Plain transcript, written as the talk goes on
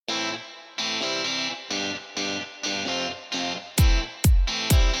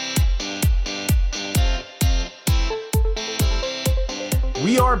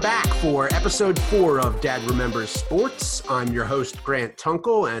are back for episode 4 of Dad Remembers Sports. I'm your host, Grant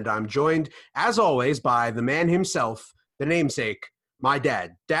Tunkel, and I'm joined, as always, by the man himself, the namesake, my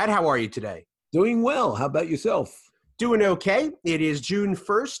dad. Dad, how are you today? Doing well. How about yourself? Doing okay. It is June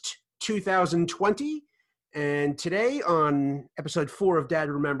 1st, 2020, and today on episode 4 of Dad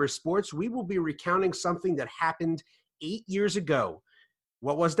Remembers Sports, we will be recounting something that happened 8 years ago.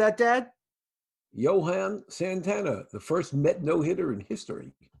 What was that, Dad? Johan Santana, the first Met no-hitter in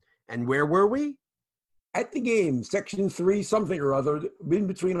history. And where were we? At the game, section 3, something or other, in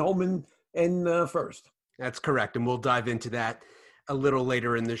between home and first. That's correct, and we'll dive into that a little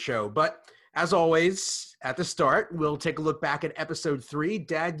later in the show. But as always, at the start, we'll take a look back at episode 3.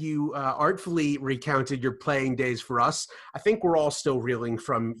 Dad, you artfully recounted your playing days for us. I think we're all still reeling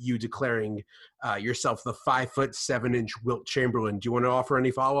from you declaring yourself the 5'7" Wilt Chamberlain. Do you want to offer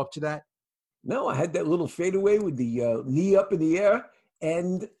any follow-up to that? No, I had that little fadeaway with the knee up in the air,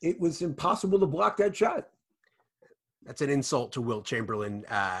 and it was impossible to block that shot. That's an insult to Wilt Chamberlain,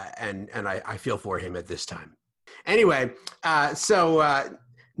 and I feel for him at this time. Anyway, so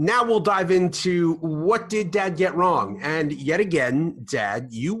now we'll dive into what did Dad get wrong. And yet again, Dad,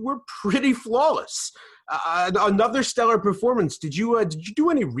 you were pretty flawless. Another stellar performance. Did you do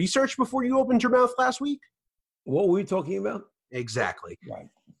any research before you opened your mouth last week? What were we talking about? Exactly. Right.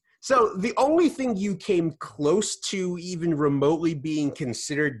 So the only thing you came close to even remotely being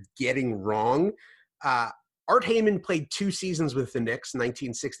considered getting wrong, Art Heyman played 2 seasons with the Knicks,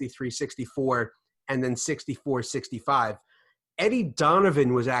 1963-64 and then 64-65. Eddie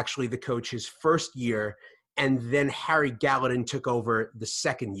Donovan was actually the coach his first year, and then Harry Gallatin took over the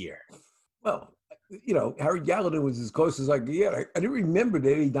second year. Well, you know, Harry Gallatin was as close as I could get. I didn't remember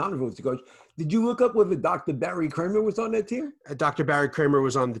that Eddie Donovan was the coach. Did you look up whether Dr. Barry Kramer was on that team? Dr. Barry Kramer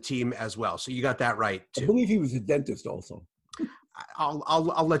was on the team as well, so you got that right, too. I believe he was a dentist also.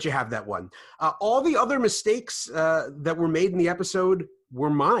 I'll let you have that one. All the other mistakes that were made in the episode were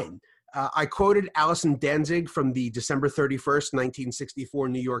mine. I quoted Allison Danzig from the December 31st, 1964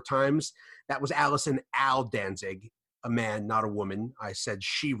 New York Times. That was Allison Al Danzig, a man, not a woman. I said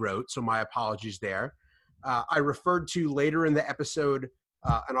she wrote, so my apologies there. I referred to later in the episode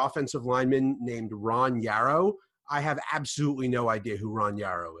an offensive lineman named Ron Yarrow. I have absolutely no idea who Ron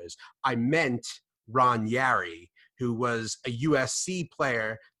Yarrow is. I meant Ron Yary, who was a USC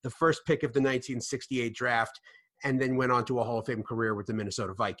player, the first pick of the 1968 draft, and then went on to a Hall of Fame career with the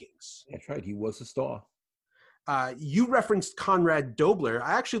Minnesota Vikings. That's right. He was a star. You referenced Conrad Dobler.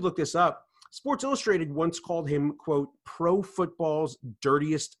 I actually looked this up. Sports Illustrated once called him, quote, pro football's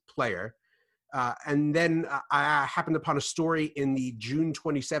dirtiest player. And then I happened upon a story in the June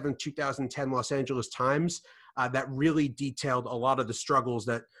 27, 2010 Los Angeles Times that really detailed a lot of the struggles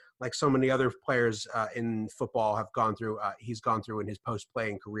that, like so many other players in football have gone through, he's gone through in his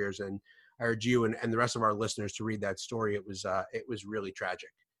post-playing careers. And I urge you and the rest of our listeners to read that story. It was really tragic.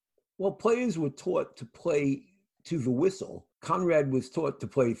 Well, players were taught to play to the whistle. Conrad was taught to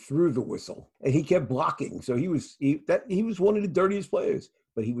play through the whistle, and he kept blocking. So he was one of the dirtiest players,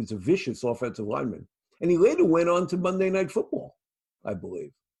 but he was a vicious offensive lineman. And he later went on to Monday Night Football, I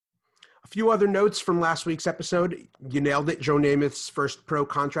believe. A few other notes from last week's episode. You nailed it. Joe Namath's first pro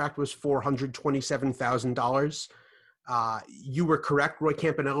contract was $427,000. You were correct. Roy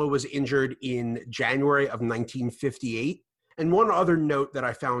Campanella was injured in January of 1958. And one other note that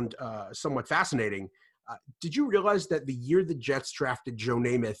I found somewhat fascinating, did you realize that the year the Jets drafted Joe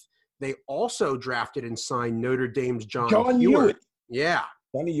Namath, they also drafted and signed Notre Dame's John Hewitt? Yeah.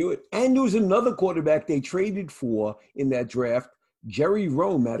 Johnny Hewitt. And there was another quarterback they traded for in that draft, Jerry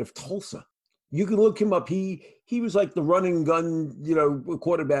Rome out of Tulsa. You can look him up. He was like the running gun,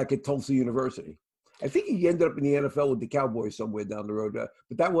 quarterback at Tulsa University. I think he ended up in the NFL with the Cowboys somewhere down the road. But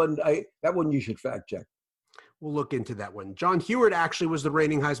that one you should fact check. We'll look into that one. John Hewitt actually was the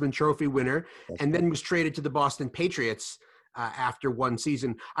reigning Heisman Trophy winner and then was traded to the Boston Patriots after one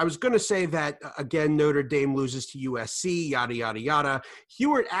season. I was going to say that, again, Notre Dame loses to USC, yada, yada, yada.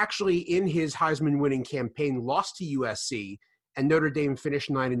 Hewitt actually, in his Heisman winning campaign, lost to USC, and Notre Dame finished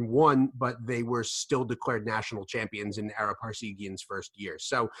 9-1, but they were still declared national champions in Ara Parseghian's first year.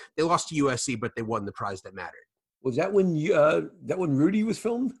 So they lost to USC, but they won the prize that mattered. Was that when Rudy was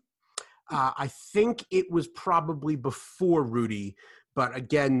filmed? I think it was probably before Rudy, but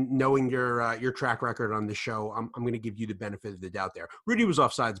again, knowing your track record on the show, I'm going to give you the benefit of the doubt there. Rudy was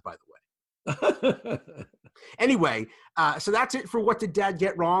offsides, by the way. Anyway, so that's it for What Did Dad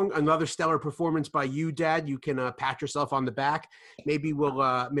Get Wrong? Another stellar performance by you, Dad. You can pat yourself on the back. Maybe we'll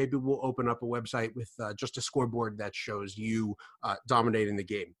open up a website with just a scoreboard that shows you dominating the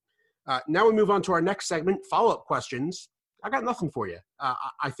game. Now we move on to our next segment, follow-up questions. I got nothing for you.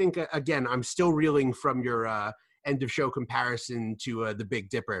 I think, again, I'm still reeling from your end of show comparison to the Big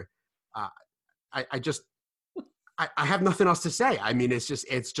Dipper. I just, I have nothing else to say. I mean, it's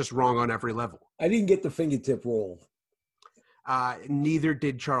just wrong on every level. I didn't get the fingertip roll. Neither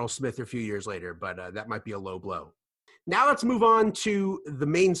did Charles Smith a few years later, but that might be a low blow. Now let's move on to the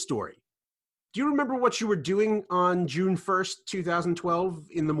main story. Do you remember what you were doing on June 1st, 2012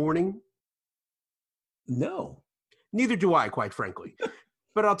 in the morning? No. Neither do I, quite frankly.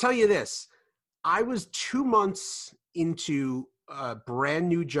 But I'll tell you this. I was 2 months into a brand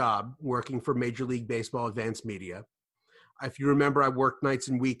new job working for Major League Baseball Advanced Media. If you remember, I worked nights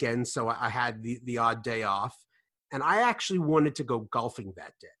and weekends, so I had the odd day off. And I actually wanted to go golfing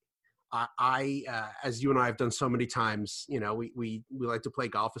that day. I as you and I have done so many times, you know, we like to play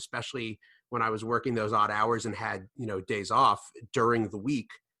golf, especially when I was working those odd hours and had, you know, days off during the week.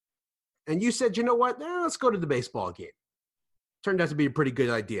 And you said, you know what, let's go to the baseball game. Turned out to be a pretty good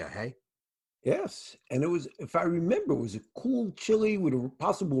idea, hey? Yes. And it was, if I remember, it was a cool, chilly with a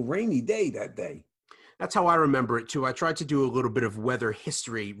possible rainy day that day. That's how I remember it too. I tried to do a little bit of weather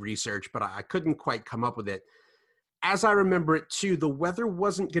history research, but I couldn't quite come up with it. As I remember it too, the weather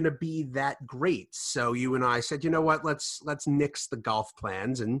wasn't going to be that great. So you and I said, you know what, let's nix the golf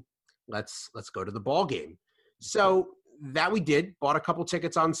plans and let's go to the ball game. So that we did, bought a couple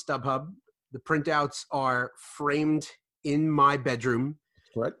tickets on StubHub. The printouts are framed in my bedroom.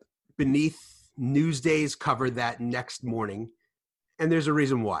 Correct. Beneath Newsday's cover that next morning. And there's a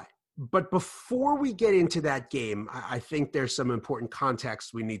reason why. But before we get into that game, I think there's some important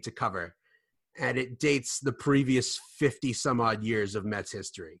context we need to cover. And it dates the previous 50 some odd years of Mets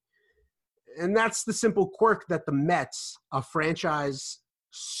history. And that's the simple quirk that the Mets, a franchise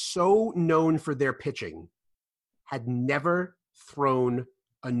so known for their pitching, had never thrown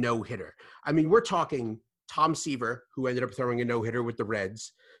a no-hitter. I mean, we're talking Tom Seaver, who ended up throwing a no-hitter with the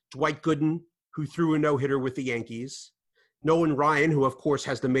Reds, Dwight Gooden, who threw a no-hitter with the Yankees, Nolan Ryan, who of course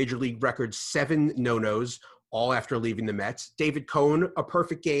has the major league record 7 no-nos, all after leaving the Mets, David Cohn, a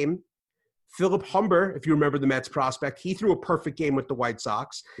perfect game, Philip Humber, if you remember the Mets prospect, he threw a perfect game with the White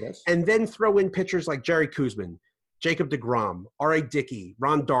Sox. Yes. And then throw in pitchers like Jerry Koosman, Jacob deGrom, R.A. Dickey,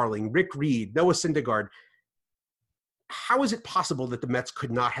 Ron Darling, Rick Reed, Noah Syndergaard. How is it possible that the Mets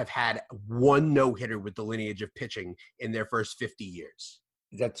could not have had one no-hitter with the lineage of pitching in their first 50 years?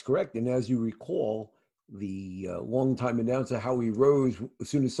 That's correct. And as you recall, the longtime announcer, Howie Rose, as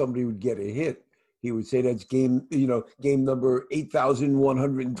soon as somebody would get a hit, he would say that's game number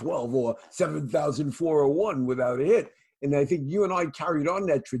 8,112 or 7,401 without a hit. And I think you and I carried on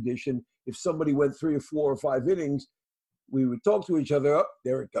that tradition. If somebody went 3 or 4 or 5 innings, we would talk to each other. Oh,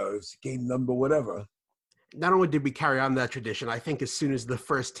 there it goes, game number whatever. Not only did we carry on that tradition, I think as soon as the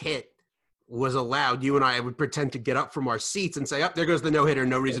first hit was allowed, you and I would pretend to get up from our seats and say, oh, there goes the no-hitter,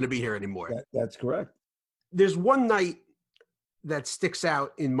 no reason to be here anymore. That's correct. There's one night that sticks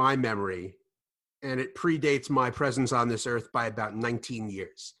out in my memory, and it predates my presence on this earth by about 19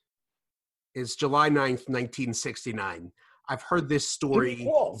 years. It's July 9th, 1969. I've heard this story.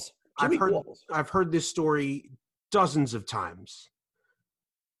 Jimmy Qualls. I've heard this story dozens of times.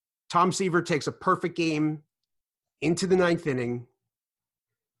 Tom Seaver takes a perfect game into the 9th inning,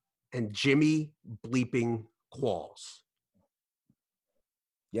 and Jimmy bleeping Qualls.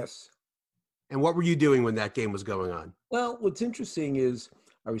 Yes. And what were you doing when that game was going on? Well, what's interesting is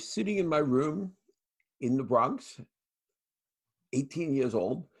I was sitting in my room in the Bronx, 18 years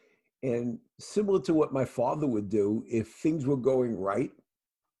old, and similar to what my father would do, if things were going right,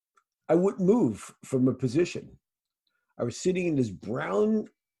 I wouldn't move from a position. I was sitting in this brown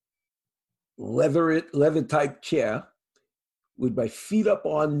leather type chair with my feet up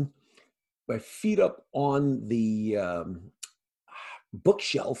on the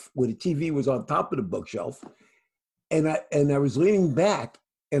bookshelf where the TV was on top of the bookshelf, and I was leaning back,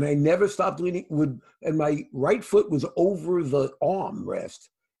 and I never stopped leaning. And my right foot was over the arm rest,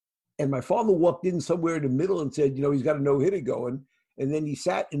 and my father walked in somewhere in the middle and said, he's got a no-hitter going, and then he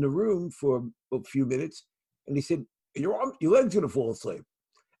sat in the room for a few minutes, and he said, your leg's gonna fall asleep,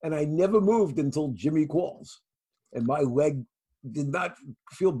 and I never moved until Jimmy Qualls, and my leg did not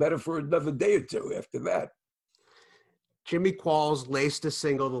feel better for another day or two after that. Jimmy Qualls laced a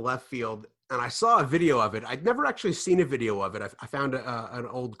single to left field, and I saw a video of it. I'd never actually seen a video of it. I found an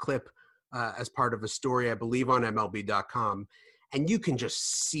old clip as part of a story, I believe, on MLB.com, and you can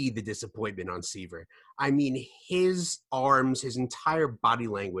just see the disappointment on Seaver. I mean, his arms, his entire body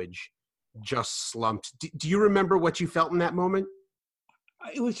language just slumped. Do you remember what you felt in that moment?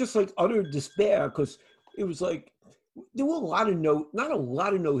 It was just like utter despair, because it was like there were not a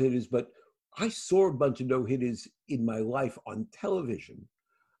lot of no-hitters, but I saw a bunch of no-hitters in my life on television.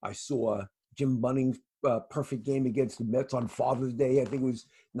 I saw Jim Bunning's perfect game against the Mets on Father's Day. I think it was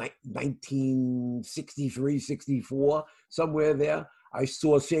 1963, 64, somewhere there. I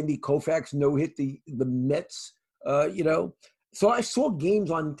saw Sandy Koufax no-hit the Mets, So I saw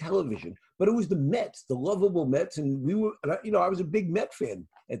games on television, but it was the Mets, the lovable Mets. And I was a big Met fan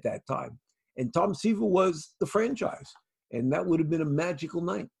at that time. And Tom Seaver was the franchise. And that would have been a magical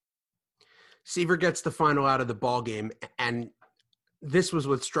night. Seaver gets the final out of the ball game, and this was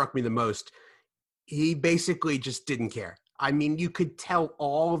what struck me the most. He basically just didn't care. I mean, you could tell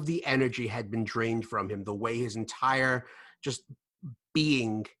all of the energy had been drained from him, the way his entire just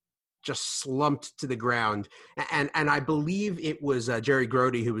being just slumped to the ground. And I believe it was Jerry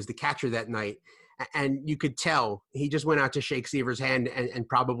Grody who was the catcher that night. And you could tell he just went out to shake Seaver's hand and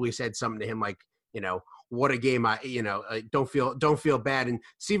probably said something to him like, what a game. Don't feel bad. And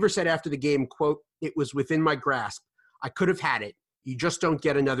Seaver said after the game, quote, "It was within my grasp. I could have had it. You just don't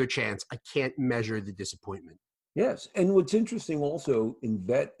get another chance. I can't measure the disappointment." Yes. And what's interesting also in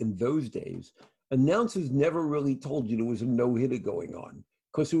those days, announcers never really told you there was a no-hitter going on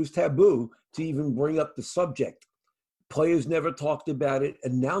because it was taboo to even bring up the subject. Players never talked about it.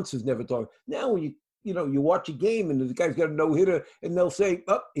 Announcers never talked. Now when you watch a game and the guy's got a no-hitter and they'll say,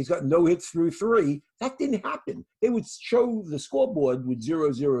 oh, he's got no hits through 3. That didn't happen. They would show the scoreboard with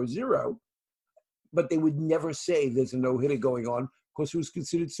 0-0-0, but they would never say there's a no-hitter going on because it was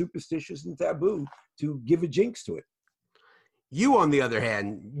considered superstitious and taboo to give a jinx to it. You, on the other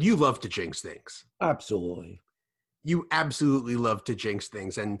hand, you love to jinx things. Absolutely. You absolutely love to jinx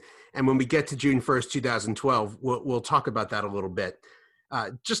things. And when we get to June 1st, 2012, we'll talk about that a little bit.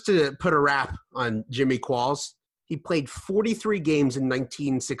 Just to put a wrap on Jimmy Qualls, he played 43 games in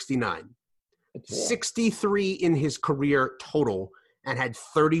 1969, 63 in his career total, and had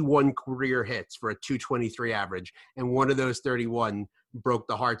 31 career hits for a .223 average. And one of those 31 broke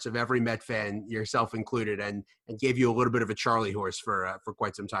the hearts of every Met fan, yourself included, and gave you a little bit of a Charlie horse for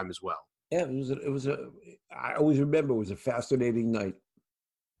quite some time as well. Yeah, I always remember it was a fascinating night.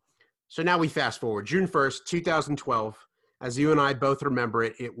 So now we fast forward, June 1st, 2012. As you and I both remember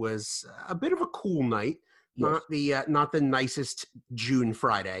it, it was a bit of a cool night, yes. Not the nicest June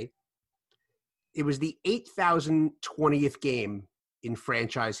Friday. It was the 8,020th game in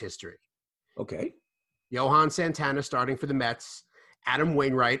franchise history. Okay. Johan Santana starting for the Mets. Adam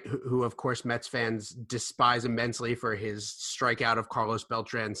Wainwright, who of course Mets fans despise immensely for his strikeout of Carlos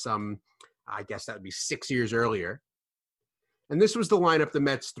Beltran I guess that would be 6 years earlier. And this was the lineup the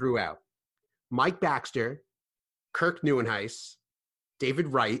Mets threw out. Mike Baxter, Kirk Neuenhuis, David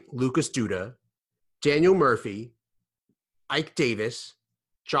Wright, Lucas Duda, Daniel Murphy, Ike Davis,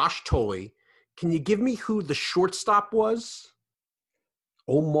 Josh Tolley. Can you give me who the shortstop was?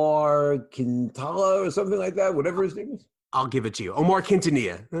 Omar Quintana or something like that, whatever his name is. I'll give it to you. Omar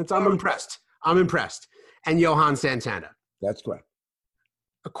Quintanilla. I'm impressed. And Johan Santana. That's correct.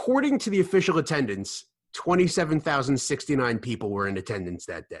 According to the official attendance, 27,069 people were in attendance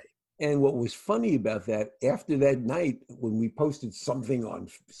that day. And what was funny about that, after that night, when we posted something on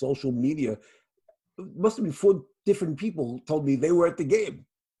social media, it must have been 4 different people told me they were at the game.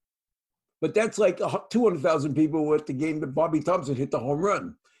 But that's like 200,000 people were at the game that Bobby Thompson hit the home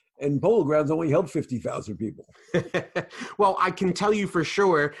run. And Polo Grounds only held 50,000 people. Well, I can tell you for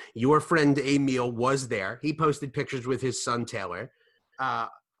sure, your friend Emil was there. He posted pictures with his son, Taylor.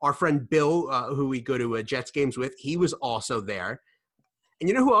 Our friend Bill, who we go to Jets games with, he was also there. And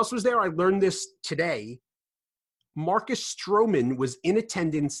you know who else was there? I learned this today. Marcus Stroman was in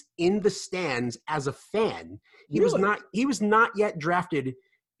attendance in the stands as a fan. He was not yet drafted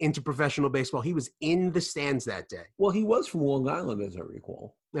into professional baseball. He was in the stands that day. Well, he was from Long Island, as I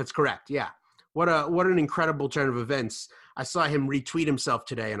recall. That's correct. Yeah. What an incredible turn of events. I saw him retweet himself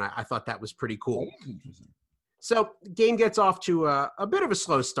today, and I thought that was pretty cool. So game gets off to a bit of a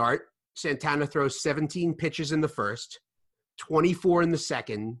slow start. Santana throws 17 pitches in the first, 24 in the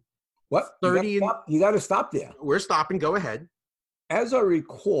second. What? 30. You got to stop there. We're stopping. Go ahead. As I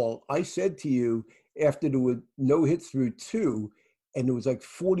recall, I said to you after there were no hits through 2, and there was like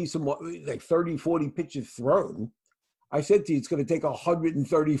 30, 40 pitches thrown. I said to you, it's going to take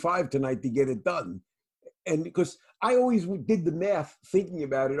 135 tonight to get it done. And because I always did the math thinking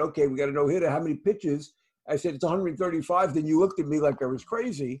about it, okay, we got a no-hitter, how many pitches? I said, it's 135. Then you looked at me like I was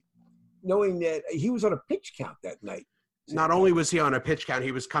crazy, knowing that he was on a pitch count that night. Not only was he on a pitch count,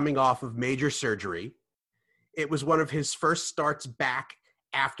 he was coming off of major surgery. It was one of his first starts back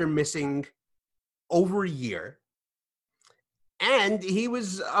after missing over a year. And he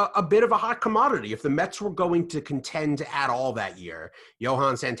was a bit of a hot commodity. If the Mets were going to contend at all that year,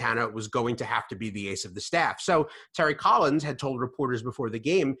 Johan Santana was going to have to be the ace of the staff. So Terry Collins had told reporters before the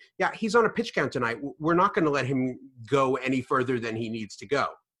game, yeah, he's on a pitch count tonight. We're not going to let him go any further than he needs to go.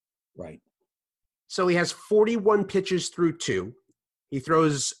 Right. So he has 41 pitches through 2. He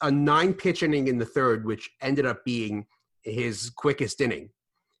throws a 9-pitch inning in the third, which ended up being his quickest inning.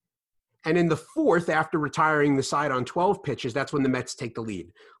 And in the fourth, after retiring the side on 12 pitches, that's when the Mets take the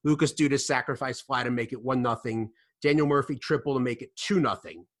lead. Lucas Duda's sacrifice fly to make it 1-0. Daniel Murphy triple to make it 2-0.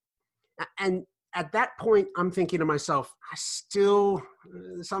 And at that point, I'm thinking to myself,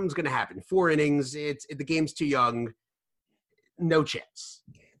 something's going to happen. 4 innings, the game's too young. No chance.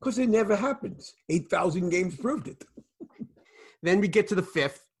 Because it never happens. 8,000 games proved it. Then we get to the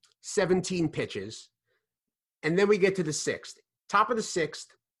 5th, 17 pitches. And then we get to the 6th. Top of the 6th,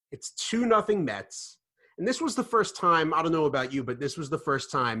 it's 2-0 Mets. And this was the first time, I don't know about you, but this was the first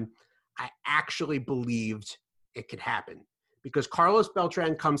time I actually believed it could happen. Because Carlos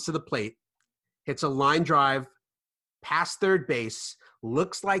Beltran comes to the plate, hits a line drive, past third base,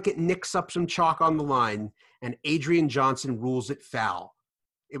 looks like it nicks up some chalk on the line, and Adrian Johnson rules it foul.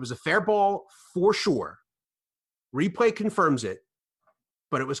 It was a fair ball for sure. Replay confirms it,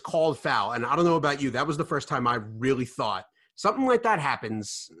 but it was called foul. And I don't know about you, that was the first time I really thought, something like that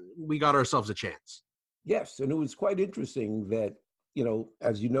happens, we got ourselves a chance. Yes, and it was quite interesting that,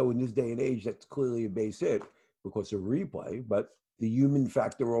 as you know, in this day and age, that's clearly a base hit because of replay, but the human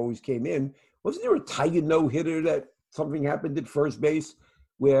factor always came in. Wasn't there a Tiger no-hitter that something happened at first base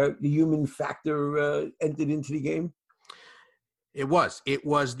where the human factor entered into the game? It was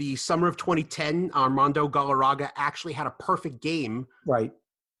the summer of 2010. Armando Galarraga actually had a perfect game. Right.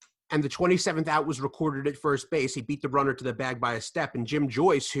 And the 27th out was recorded at first base. He beat the runner to the bag by a step. And Jim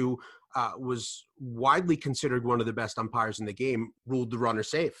Joyce, who was widely considered one of the best umpires in the game, ruled the runner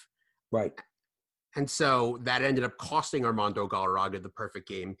safe. Right. And so that ended up costing Armando Galarraga the perfect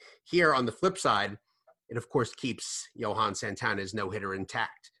game. Here on the flip side, it of course keeps Johan Santana's no-hitter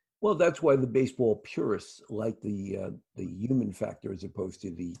intact. Well, that's why the baseball purists like the human factor as opposed to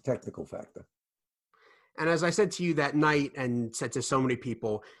the technical factor. And as I said to you that night and said to so many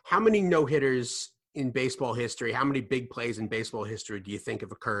people, how many no-hitters in baseball history, how many big plays in baseball history do you think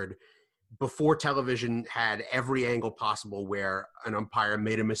have occurred before television had every angle possible where an umpire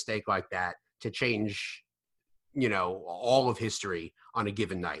made a mistake like that to change, all of history on a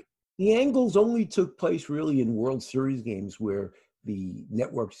given night? The angles only took place really in World Series games where the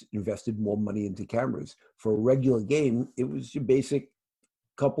networks invested more money into cameras. For a regular game, it was your basic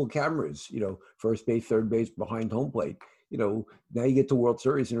couple cameras, first base, third base, behind home plate. Now you get to World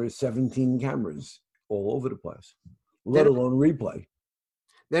Series and there's 17 cameras all over the place, let alone replay.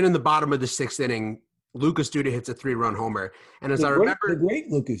 Then in the bottom of the 6th inning, Lucas Duda hits a 3-run homer. And as I remember, the great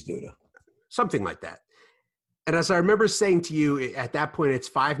Lucas Duda. Something like that. And as I remember saying to you, at that point, it's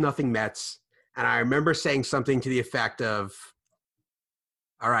 5-0 Mets. And I remember saying something to the effect of,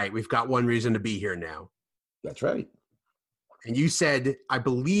 all right, we've got one reason to be here now. That's right. And you said, I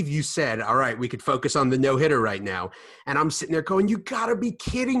believe you said, all right, we could focus on the no-hitter right now. And I'm sitting there going, you got to be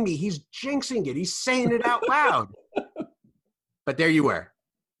kidding me. He's jinxing it. He's saying it out loud. But there you were.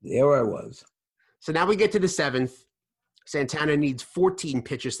 There I was. So now we get to the 7th. Santana needs 14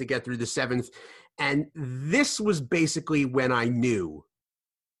 pitches to get through the 7th. And this was basically when I knew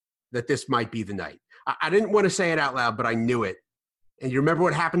that this might be the night. I didn't want to say it out loud, but I knew it. And you remember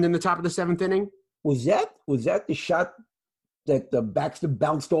what happened in the top of the 7th inning? Was that the shot that Baxter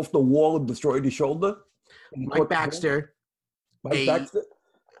bounced off the wall and destroyed his shoulder? Mike Baxter,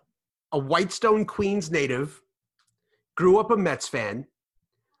 a Whitestone, Queens native, grew up a Mets fan,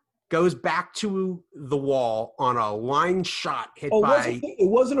 goes back to the wall on a line shot hit by... It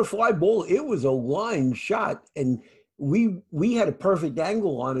wasn't a fly ball. It was a line shot. And we had a perfect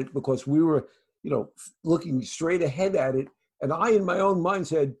angle on it because we were, looking straight ahead at it. And I, in my own mind,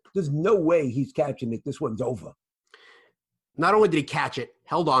 said, there's no way he's catching it. This one's over. Not only did he catch it,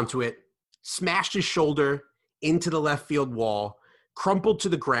 held onto it, smashed his shoulder into the left field wall, crumpled to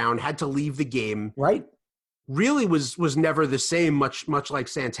the ground, had to leave the game. Right. Really was never the same, much like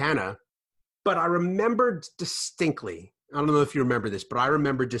Santana. But I remembered distinctly, I don't know if you remember this, but I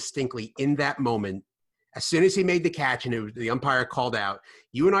remember distinctly in that moment, as soon as he made the catch and the umpire called out,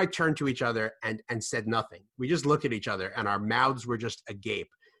 you and I turned to each other and said nothing. We just looked at each other and our mouths were just agape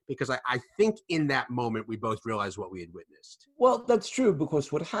because I think in that moment we both realized what we had witnessed. Well, that's true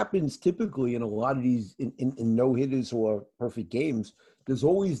because what happens typically in a lot of these in no-hitters or perfect games, there's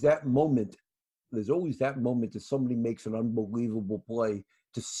always that moment. There's always that moment that somebody makes an unbelievable play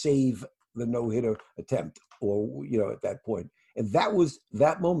to save the no-hitter attempt or, at that point. And that was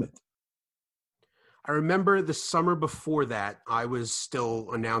that moment. I remember the summer before that, I was still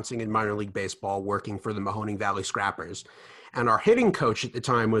announcing in minor league baseball, working for the Mahoning Valley Scrappers. And our hitting coach at the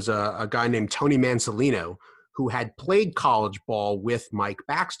time was a guy named Tony Mansolino, who had played college ball with Mike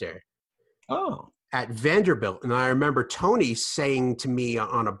Baxter at Vanderbilt. And I remember Tony saying to me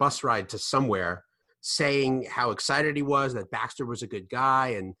on a bus ride to somewhere, saying how excited he was that Baxter was a good guy.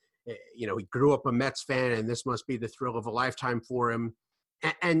 And, he grew up a Mets fan and this must be the thrill of a lifetime for him.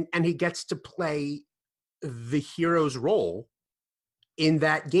 And he gets to play the hero's role in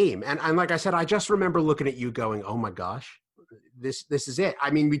that game. And like I said, I just remember looking at you going, oh my gosh, this is it. I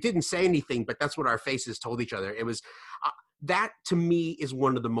mean, we didn't say anything, but that's what our faces told each other. It was that to me is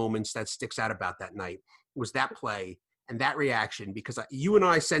one of the moments that sticks out about that night, was that play and that reaction, because you and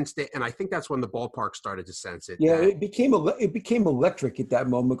I sensed it. And I think that's when the ballpark started to sense it. Yeah, it became electric at that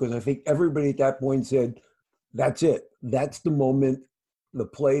moment, because I think everybody at that point said, that's it. That's the moment, the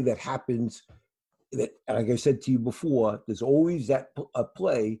play that happens. That, like I said to you before, there's always a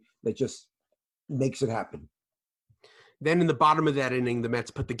play that just makes it happen. Then in the bottom of that inning, the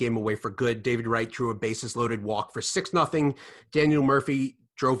Mets put the game away for good. David Wright drew a bases-loaded walk for 6-0. Daniel Murphy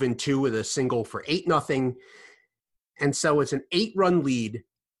drove in 2 with a single for 8-0. And so it's an 8-run lead,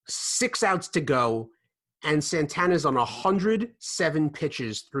 6 outs to go, and Santana's on 107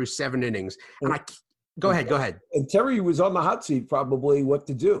 pitches through 7 innings. And go ahead. And Terry was on the hot seat, probably what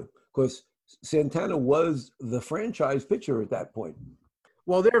to do, because Santana was the franchise pitcher at that point.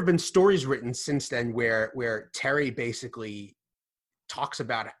 Well, there have been stories written since then where Terry basically talks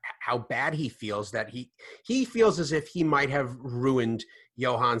about how bad he feels, that he feels as if he might have ruined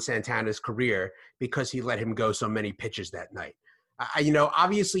Johan Santana's career because he let him go so many pitches that night.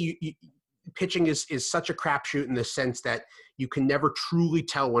 Obviously pitching is such a crapshoot in the sense that you can never truly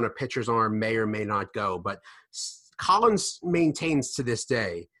tell when a pitcher's arm may or may not go. But Collins maintains to this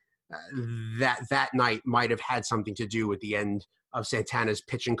day that night might have had something to do with the end of Santana's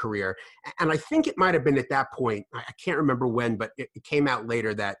pitching career. And I think it might have been at that point, I can't remember when, but it came out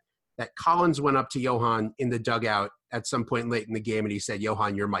later that Collins went up to Johan in the dugout at some point late in the game and he said,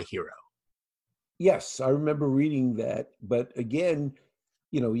 Johan, you're my hero. Yes, I remember reading that. But again,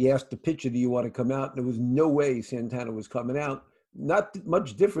 he asked the pitcher, do you want to come out? And there was no way Santana was coming out. Not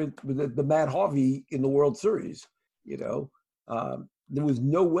much different with the Matt Harvey in the World Series, there was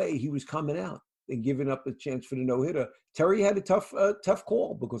no way he was coming out and giving up a chance for the no-hitter. Terry had a tough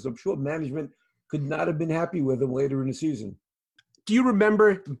call, because I'm sure management could not have been happy with him later in the season. Do you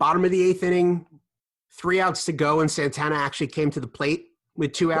remember bottom of the 8th inning, 3 outs to go, and Santana actually came to the plate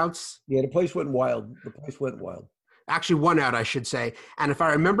with 2 outs? Yeah, the place went wild. Actually 1 out, I should say. And if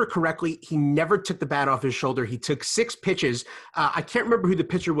I remember correctly, he never took the bat off his shoulder. He took 6 pitches. I can't remember who the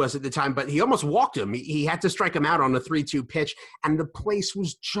pitcher was at the time, but he almost walked him. He had to strike him out on a 3-2 pitch, and the place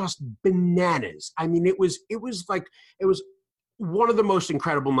was just bananas. I mean, it was one of the most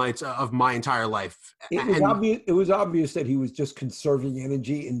incredible nights of my entire life. It was obvious that he was just conserving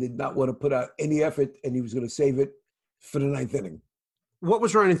energy and did not want to put out any effort, and he was going to save it for the 9th inning. What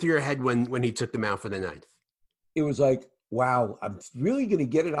was running through your head when he took them out for the 9th? It was like, wow, I'm really going to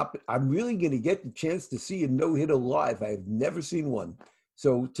get it up. I'm really going to get the chance to see a no-hitter live. I've never seen one.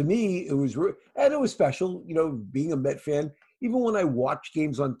 So to me, it was special, being a Met fan. Even when I watch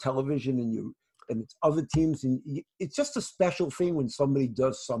games on television and it's other teams, and it's just a special thing when somebody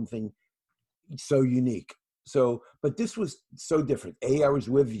does something so unique. So, but this was so different. I was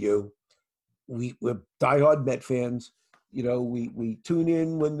with you. We're diehard Met fans. We tune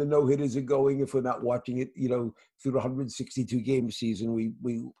in when the no-hitters are going. If we're not watching it, through the 162 game season, we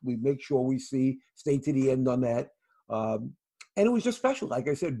make sure we stay to the end on that. And it was just special. Like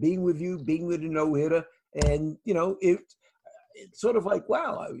I said, being with you, being with a no-hitter, and it's sort of like,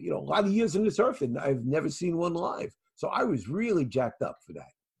 wow, a lot of years in this earth, and I've never seen one live. So I was really jacked up for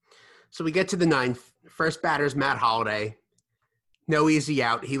that. So we get to the 9th. First batter's Matt Holliday. No easy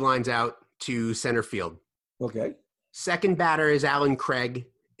out. He lines out to center field. Okay. Second batter is Alan Craig.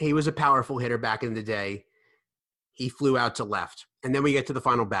 He was a powerful hitter back in the day. He flew out to left. And then we get to the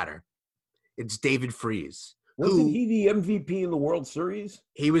final batter. It's David Freese. Wasn't he the MVP in the World Series?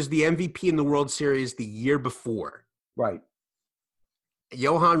 He was the MVP in the World Series the year before. Right.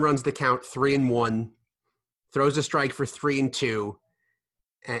 Johan runs the count 3-1, throws a strike for 3-2,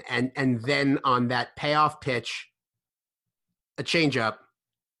 and then on that payoff pitch, a changeup,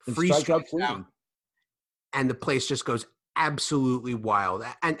 Freese strikes out. And the place just goes absolutely wild.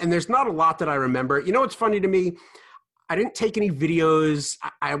 And there's not a lot that I remember. What's funny to me? I didn't take any videos.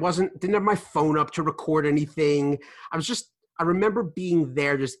 I didn't have my phone up to record anything. I remember being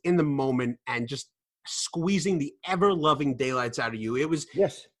there just in the moment and just squeezing the ever-loving daylights out of you. It was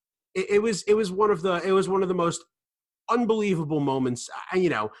Yes. it was one of the most unbelievable moments.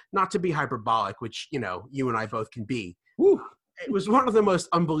 Not to be hyperbolic, which you and I both can be. Woo. It was one of the most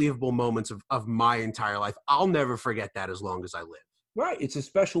unbelievable moments of my entire life. I'll never forget that as long as I live. Right. It's a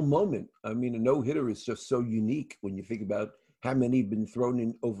special moment. I mean, a no-hitter is just so unique when you think about how many have been thrown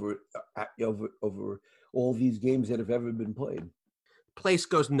in over all these games that have ever been played. Place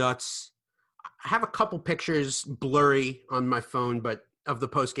goes nuts. I have a couple pictures blurry on my phone, but of the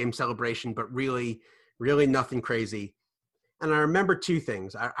post-game celebration, but really, really nothing crazy. And I remember two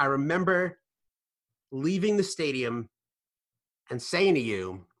things. I remember leaving the stadium and saying to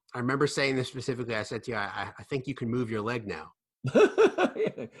you, I remember saying this specifically. I said to you, I think you can move your leg now.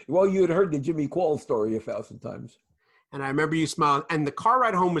 Well, you had heard the Jimmy Qual story 1,000 times. And I remember you smiling. And the car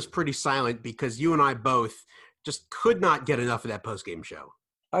ride home was pretty silent because you and I both just could not get enough of that post-game show.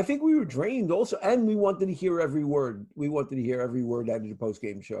 I think we were drained also, and we wanted to hear every word. We wanted to hear every word out of the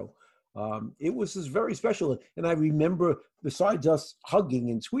post-game show. It was just very special. And I remember, besides us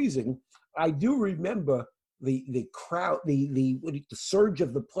hugging and squeezing, I do remember the crowd, the surge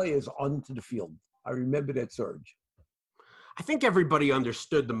of the players onto the field. I remember that surge. I think everybody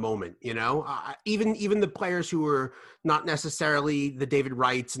understood the moment, even the players who were not necessarily the David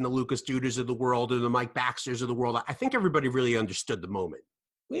Wrights and the Lucas Dudas of the world or the Mike Baxters of the world. I think everybody really understood the moment.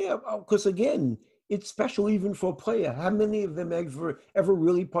 Yeah, because again, it's special even for a player. How many of them ever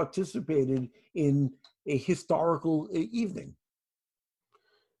really participated in a historical evening?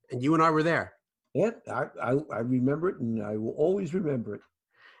 And you and I were there. Yeah, I remember it, and I will always remember it.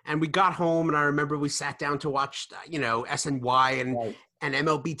 And we got home, and I remember we sat down to watch, SNY and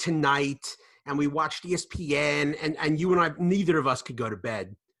MLB Tonight, and we watched ESPN, and you and I, neither of us could go to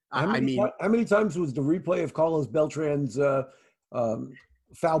bed. How many times was the replay of Carlos Beltran's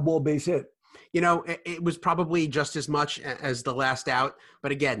foul ball base hit? It was probably just as much as the last out.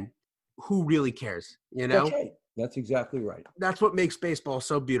 But again, who really cares? That's right. That's exactly right. That's what makes baseball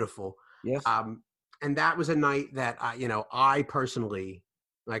so beautiful. Yes. And that was a night that, I personally,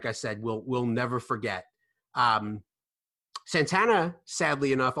 like I said, will never forget. Santana,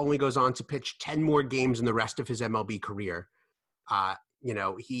 sadly enough, only goes on to pitch 10 more games in the rest of his MLB career.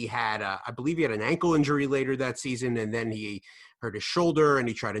 He had, I believe he had an ankle injury later that season, and then he hurt his shoulder, and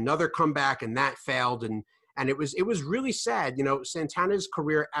he tried another comeback, and that failed. And it was really sad. Santana's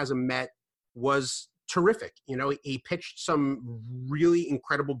career as a Met was terrific. He pitched some really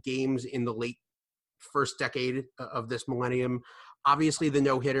incredible games in the late first decade of this millennium. Obviously, the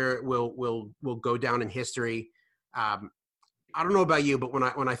no-hitter will go down in history. I don't know about you, but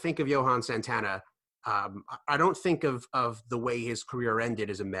when I think of Johan Santana, I don't think of the way his career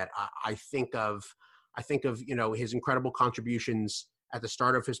ended as a Met. I think of his incredible contributions at the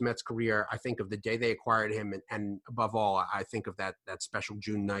start of his Mets career. I think of the day they acquired him, and above all, I think of that special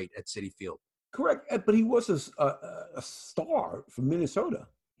June night at Citi Field. Correct, but he was a star from Minnesota.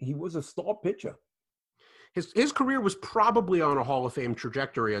 He was a star pitcher. His career was probably on a Hall of Fame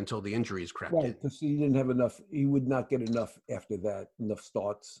trajectory until the injuries crept in. Right, because he didn't have enough. He would not get enough after that, enough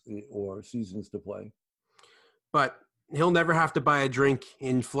starts or seasons to play. But he'll never have to buy a drink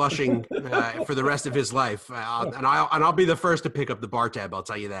in Flushing for the rest of his life, and I'll be the first to pick up the bar tab. I'll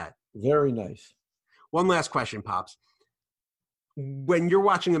tell you that. Very nice. One last question, Pops. When you're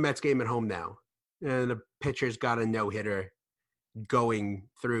watching a Mets game at home now, and the pitcher's got a no-hitter going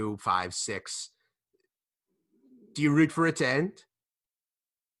through 5-6. Do you root for it to end?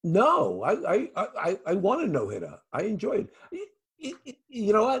 No, I want a no-hitter. I enjoyed it.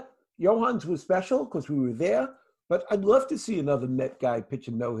 You know what? Johan's was special because we were there, but I'd love to see another Met guy pitch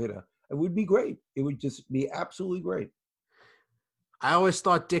a no-hitter. It would be great. It would just be absolutely great. I always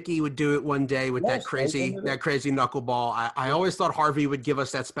thought Dickey would do it one day with that crazy knuckleball. I always thought Harvey would give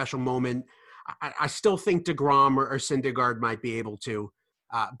us that special moment. I still think DeGrom or Syndergaard might be able to,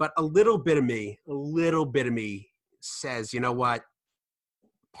 but a little bit of me says, you know what?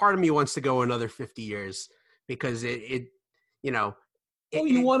 Part of me wants to go another 50 years because you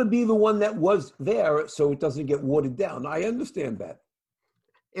want to be the one that was there so it doesn't get watered down. I understand that.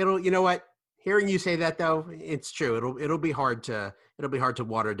 You know what? Hearing you say that though, it's true. It'll be hard to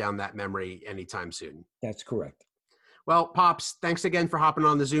water down that memory anytime soon. That's correct. Well, Pops, thanks again for hopping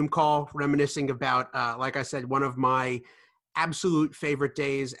on the Zoom call, reminiscing about, like I said, one of my absolute favorite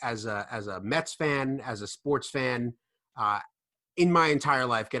days as a Mets fan, as a sports fan, in my entire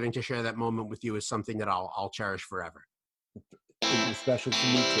life. Getting to share that moment with you is something that I'll cherish forever. It was special for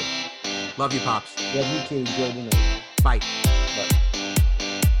me too. Love you, Pops. Love you too. Enjoy the night. Bye. Bye.